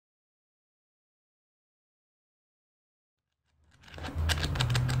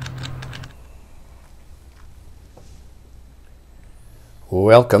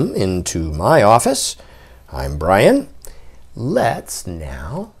Welcome into my office. I'm Brian. Let's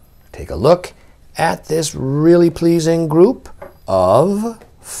now take a look at this really pleasing group of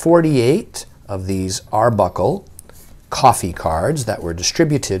 48 of these Arbuckle coffee cards that were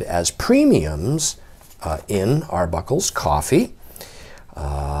distributed as premiums in Arbuckle's coffee.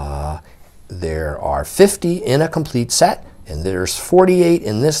 There are 50 in a complete set, and there's 48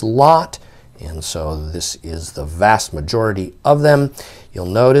 in this lot, and so this is the vast majority of them. You'll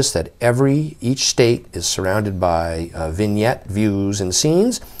notice that each state is surrounded by vignette views and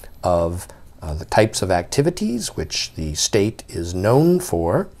scenes of the types of activities which the state is known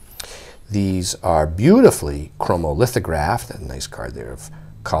for. These are beautifully chromolithographed. A nice card there of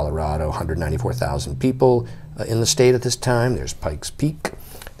Colorado, 194,000 people in the state at this time. There's Pikes Peak.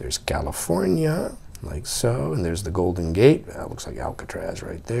 There's California, like so, and there's the Golden Gate. That looks like Alcatraz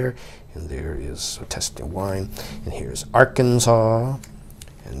right there. And there is Testing Wine. And here's Arkansas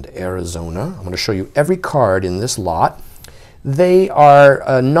and Arizona. I'm going to show you every card in this lot. They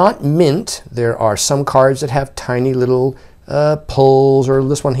are not mint. There are some cards that have tiny little pulls, or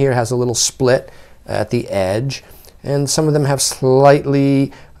this one here has a little split at the edge. And some of them have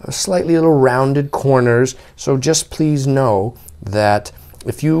slightly little rounded corners. So just please know that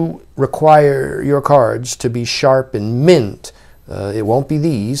if you require your cards to be sharp and mint, it won't be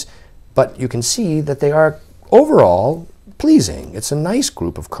these, but you can see that they are overall pleasing. It's a nice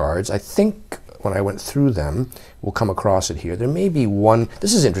group of cards. I think when I went through them, we'll come across it here. There may be one.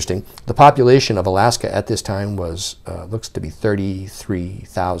 This is interesting. The population of Alaska at this time was looks to be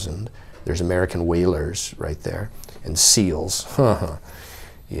 33,000. There's American whalers right there, and seals.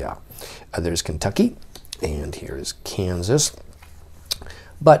 Yeah. There's Kentucky, and here is Kansas.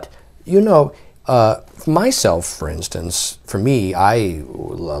 But, you know, myself, for instance, for me, I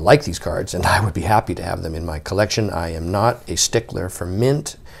like these cards, and I would be happy to have them in my collection. I am not a stickler for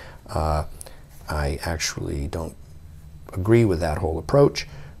mint. I actually don't agree with that whole approach.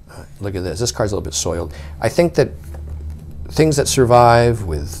 Look at this. This card's a little bit soiled. I think that things that survive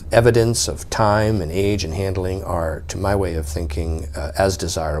with evidence of time and age and handling are, to my way of thinking, as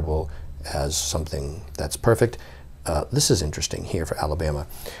desirable as something that's perfect. This is interesting here for Alabama,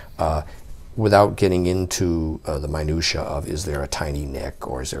 without getting into the minutia of is there a tiny nick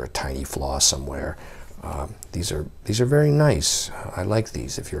or is there a tiny flaw somewhere. These are very nice. I like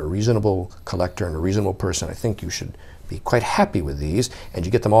these. If you're a reasonable collector and a reasonable person, I think you should be quite happy with these, and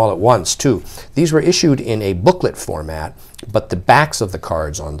you get them all at once too. These were issued in a booklet format, but the backs of the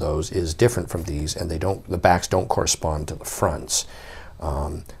cards on those is different from these, and the backs don't correspond to the fronts.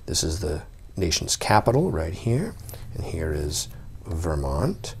 This is the nation's capital right here, and here is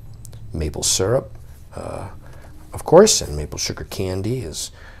Vermont. Maple syrup, of course, and maple sugar candy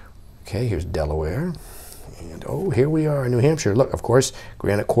is, okay, here's Delaware, and oh, here we are in New Hampshire. Look, of course,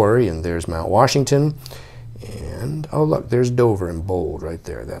 Granite Quarry, and there's Mount Washington, and oh, look, there's Dover in bold right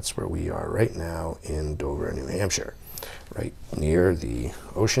there. That's where we are right now in Dover, New Hampshire, right near the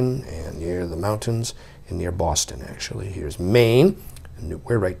ocean and near the mountains and near Boston, actually. Here's Maine.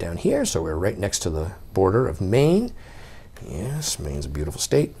 We're right down here, so we're right next to the border of Maine. Yes, Maine's a beautiful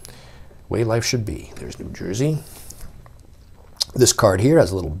state. Way life should be. There's New Jersey. This card here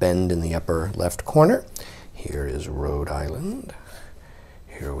has a little bend in the upper left corner. Here is Rhode Island.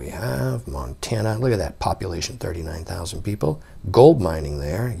 Here we have Montana. Look at that population, 39,000 people. Gold mining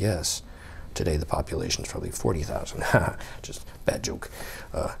there, yes. Today the population is probably 40,000. Just bad joke.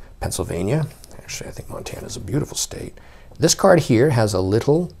 Pennsylvania. Actually, I think Montana is a beautiful state. This card here has a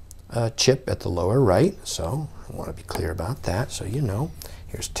little chip at the lower right, so I want to be clear about that, so you know.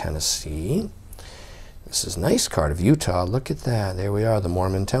 Here's Tennessee. This is a nice card of Utah. Look at that. There we are, the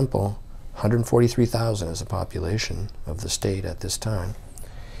Mormon Temple. 143,000 is the population of the state at this time.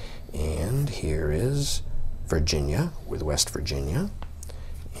 And here is Virginia, with West Virginia.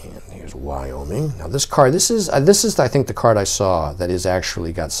 And here's Wyoming. Now this card, this is I think the card I saw that is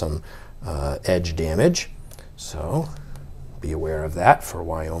actually got some edge damage. So be aware of that for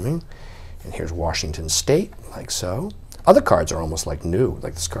Wyoming. And here's Washington State, like so. Other cards are almost like new,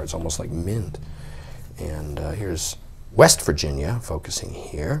 like this card's almost like mint. And here's West Virginia, focusing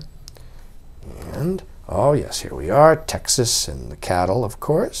here. And, oh yes, here we are, Texas and the cattle, of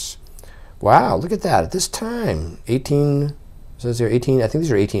course. Wow, look at that. At this time, says here 18, I think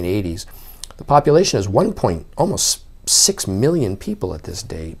these are 1880s. The population is almost 6 million people at this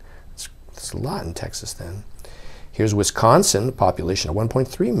date. That's a lot in Texas then. Here's Wisconsin, a population of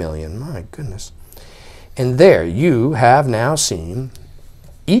 1.3 million. My goodness. And there you have now seen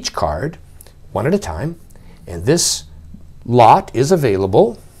each card one at a time, and this lot is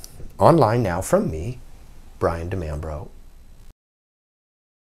available online now from me, Brian DeMambro.